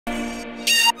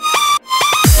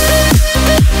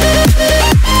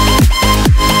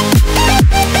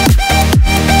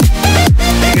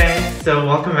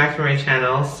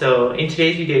So in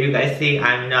today's video, you guys see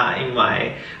I'm not in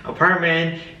my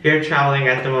apartment. We're traveling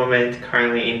at the moment,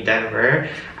 currently in Denver,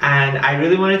 and I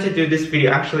really wanted to do this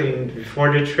video actually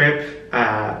before the trip,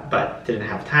 but didn't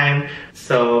have time.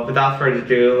 So without further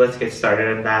ado, let's get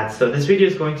started on that. So this video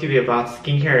is going to be about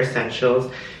skincare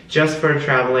essentials just for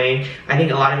traveling. I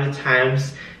think a lot of the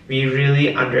times we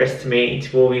really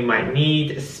underestimate what we might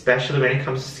need, especially when it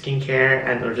comes to skincare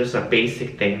and or just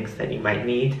basic things that you might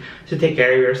need to take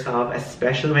care of yourself,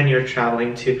 especially when you're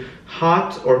traveling to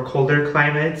hot or colder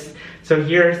climates. So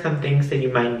here are some things that you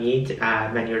might need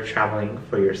when you're traveling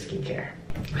for your skincare.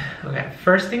 Okay,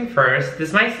 first thing first,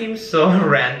 this might seem so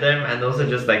random and also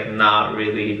just like not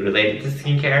really related to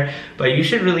skincare, but you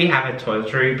should really have a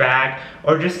toiletry bag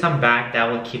or just some bag that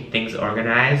will keep things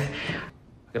organized.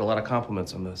 I get a lot of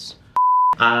compliments on this.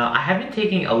 I have been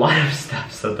taking a lot of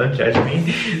stuff, so don't judge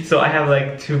me. So I have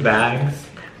like 2 bags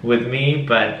with me,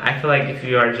 but I feel like if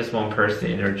you are just one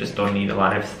person or just don't need a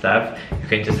lot of stuff, you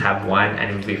can just have one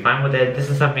and you'll be fine with it. This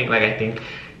is something like I think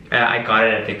I got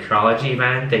it at the Curology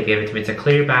event. They gave it to me. It's a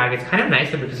clear bag. It's kind of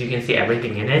nicer because you can see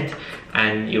everything in it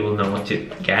and you will know what to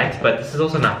get, but this is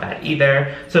also not bad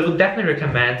either. So I would definitely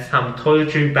recommend some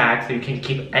toiletry bags so you can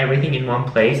keep everything in one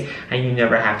place and you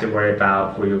never have to worry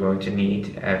about what you're going to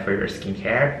need for your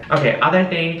skincare. Okay, other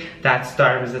thing that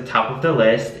starts at the top of the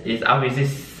list is obviously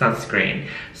sunscreen.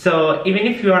 So even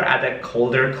if you are at a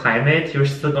colder climate, you're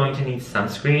still going to need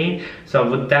sunscreen. So I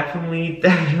would definitely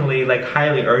like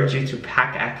highly urge you to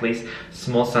pack at least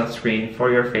small sunscreen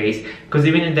for your face, because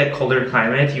even in that colder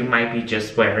climate, you might be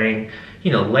just wearing,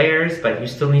 you know, layers, but you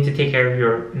still need to take care of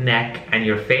your neck and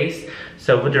your face.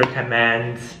 So I would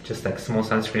recommend just like small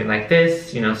sunscreen like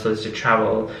this, you know, so it's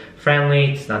travel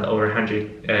friendly. It's not over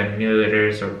 100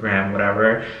 milliliters or gram,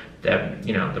 whatever the,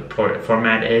 you know, the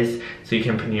format is. So you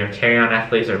can put in your carry-on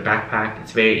athletes or backpack.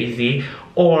 It's very easy.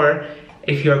 Or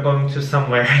if you're going to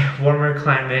somewhere warmer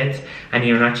climate and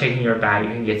you're not checking your bag,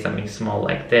 you can get something small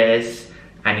like this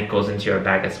and it goes into your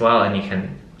bag as well and you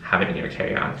can have it in your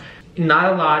carry-on.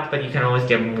 Not a lot, but you can always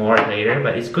get more later,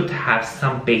 but it's good to have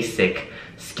some basic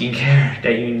skincare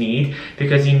that you need,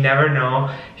 because you never know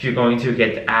if you're going to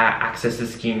get access to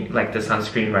the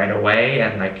sunscreen right away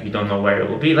and like you don't know where it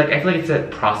will be. Like I feel like it's a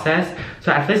process,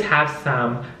 so at least have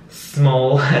some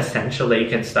small essential that you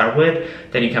can start with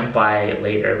that you can buy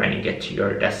later when you get to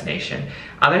your destination.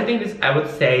 Other thing is, I would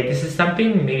say this is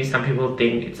something maybe some people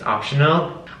think it's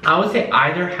optional. I would say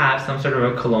either have some sort of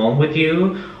a cologne with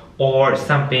you or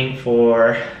something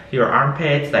for your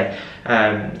armpits, like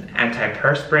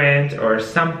antiperspirant or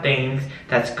something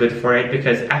that's good for it,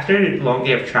 because after a long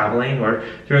day of traveling or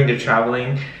during the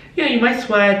traveling, you know, you might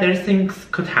sweat, there's things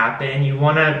could happen, you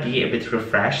want to be a bit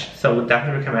refreshed. So I would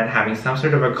definitely recommend having some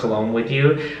sort of a cologne with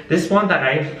you. This one that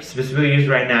I specifically use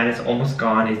right now and it's almost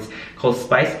gone, it's called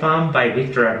Spice Bomb by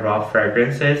Victor and Raw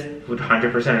Fragrances. Would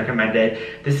 100% recommend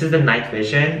it. This is the night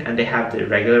vision and they have the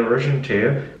regular version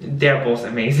too. They're both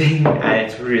amazing and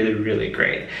it's really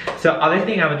great. So other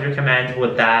thing I would recommend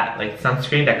with that, like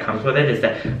sunscreen that comes with it, is the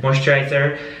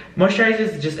moisturizer. Moisturizer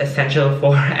is just essential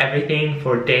for everything,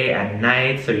 for day and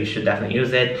night, so you should definitely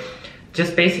use it.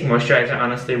 Just basic moisturizer,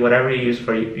 honestly, whatever you use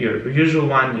for your usual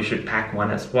one, you should pack one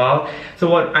as well. So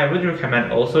what I would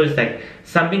recommend also is like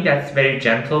something that's very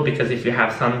gentle, because if you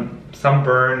have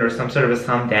sunburn or some sort of a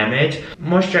sun damage,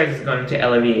 moisturizer is going to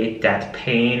alleviate that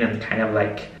pain and kind of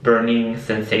like burning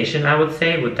sensation, I would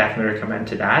say. Would definitely recommend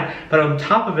to that. But on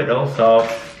top of it also,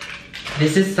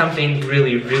 this is something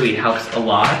really helps a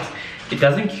lot. It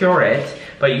doesn't cure it,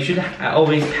 but you should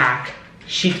always pack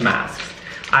sheet masks.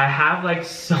 I have like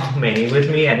so many with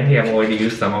me. I think I've already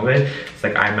used some of it. It's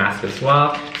like eye mask as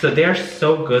well. So they are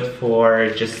so good for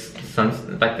just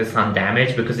the sun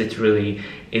damage, because it really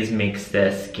makes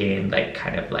the skin like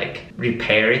kind of like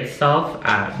repair itself.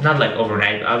 Not like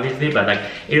overnight obviously, but like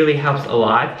it really helps a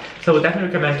lot. So I would definitely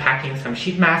recommend packing some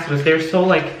sheet masks, because they're so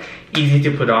like easy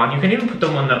to put on. You can even put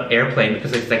them on the airplane,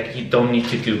 because it's like you don't need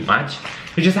to do much.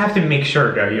 You just have to make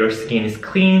sure that your skin is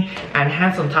clean and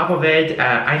hands on top of it.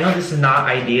 I know this is not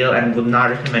ideal and would not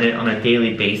recommend it on a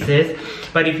daily basis,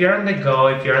 but if you're on the go,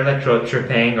 if you're like road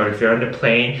tripping, or if you're on the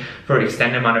plane for an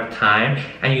extended amount of time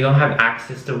and you don't have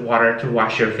access to water to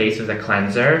wash your face with a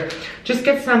cleanser, just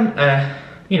get some,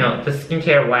 you know, the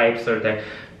skincare wipes or the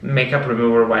makeup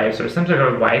remover wipes or some sort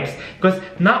of wipes, because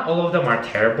not all of them are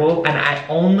terrible, and I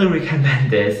only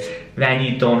recommend this when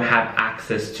you don't have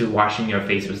access to washing your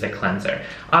face with a cleanser.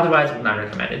 Otherwise, I would not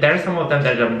recommend it. There are some of them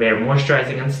that are very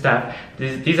moisturizing and stuff.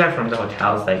 These are from the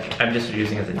hotels, like I'm just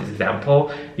using as an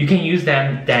example. You can use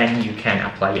them, then you can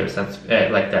apply your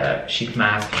like the sheet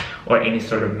mask or any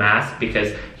sort of mask,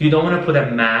 because you don't want to put a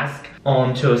mask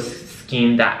onto a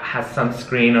skin that has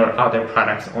sunscreen or other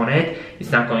products on it,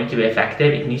 it's not going to be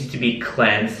effective. It needs to be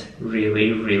cleansed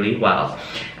really, really well.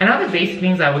 And other basic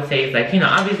things I would say is like, you know,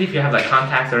 obviously if you have like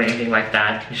contacts or anything like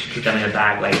that, you should keep them in a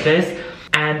bag like this.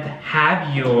 And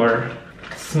have your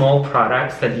small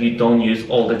products that you don't use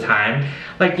all the time,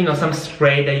 like, you know, some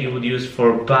spray that you would use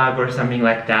for bug or something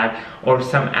like that, or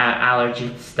some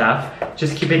allergy stuff,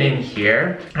 just keep it in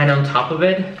here. And on top of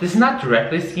it, this is not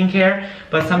directly skincare,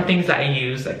 but some things that I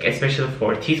use, like especially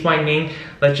for teeth whitening,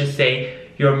 let's just say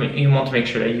you want to make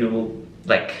sure that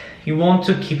you want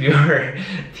to keep your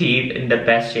teeth in the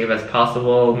best shape as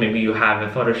possible. Maybe you have a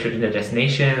photo shoot in the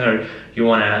destination, or you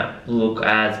want to look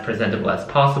as presentable as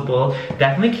possible.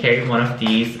 Definitely carry one of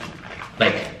these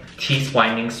like teeth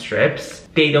whitening strips.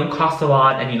 They don't cost a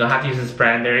lot, and you don't have to use this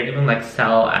brand. They're even like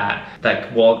sell at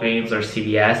like Walgreens or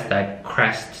CVS, like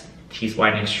Crest teeth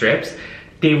whitening strips.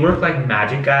 They work like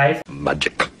magic, guys.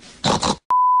 Magic.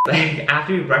 Like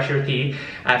after you brush your teeth,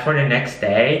 for the next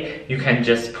day, you can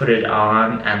just put it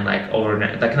on and like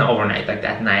overnight, like not overnight, like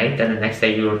that night, then the next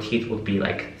day your teeth will be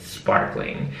like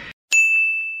sparkling.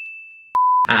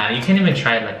 You can even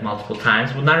try it like multiple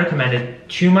times. Would not recommend it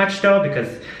too much though, because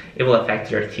it will affect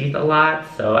your teeth a lot,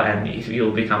 so, and you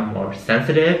will become more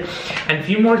sensitive. And a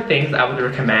few more things I would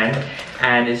recommend,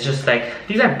 and it's just like,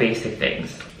 these are basic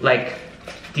things, like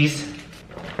these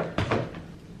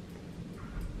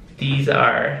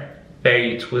are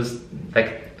very like,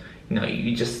 you know,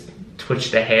 you just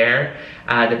twitch the hair,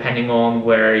 depending on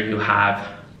where you have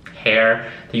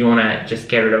hair that you want to just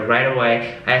get rid of right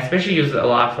away. I especially use it a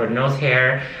lot for nose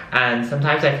hair, and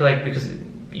sometimes I feel like, because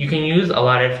you can use a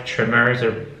lot of trimmers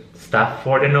or stuff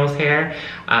for the nose hair,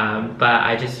 but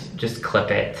I just clip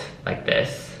it like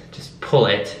this, just pull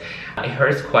it. It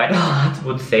hurts quite a lot,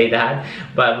 would say that,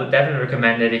 but would definitely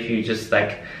recommend it if you just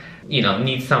like, you know,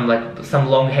 need some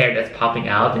long hair that's popping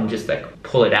out, and just like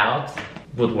pull it out,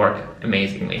 would work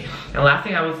amazingly. And last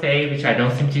thing I would say, which I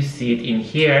don't seem to see it in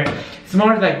here, it's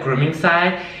more like grooming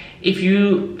side. If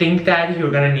you think that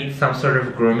you're gonna need some sort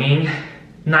of grooming,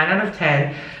 9 out of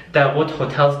 10 that what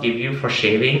hotels give you for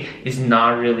shaving is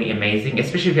not really amazing,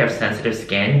 especially if you have sensitive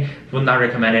skin. Would not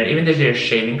recommend it. Even though their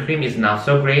shaving cream is not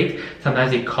so great,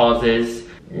 sometimes it causes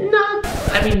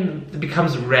it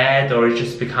becomes red, or it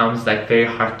just becomes like very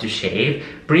hard to shave.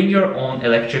 Bring your own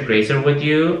electric razor with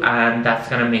you, and that's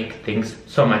gonna make things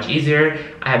so much easier.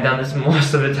 I have done this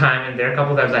most of the time, and there are a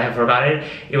couple times I have forgot it.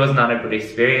 It was not a good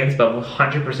experience, but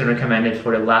 100% recommend it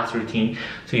for the last routine,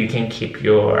 so you can keep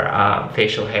your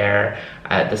facial hair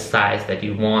at the size that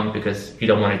you want, because you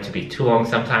don't want it to be too long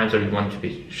sometimes, or you want it to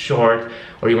be short,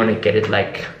 or you want to get it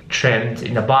like trimmed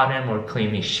in the bottom or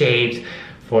cleanly shaved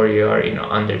for your, you know,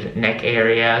 under the neck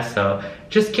area. So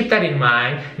just keep that in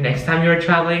mind next time you're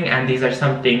traveling, and these are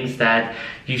some things that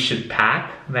you should pack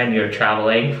when you're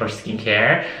traveling for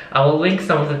skincare. I will link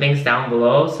some of the things down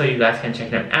below so you guys can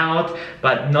check them out,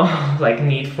 but no like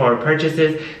need for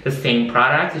purchases the same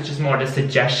products. It's just more the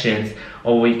suggestions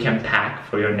of what you can pack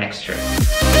for your next trip.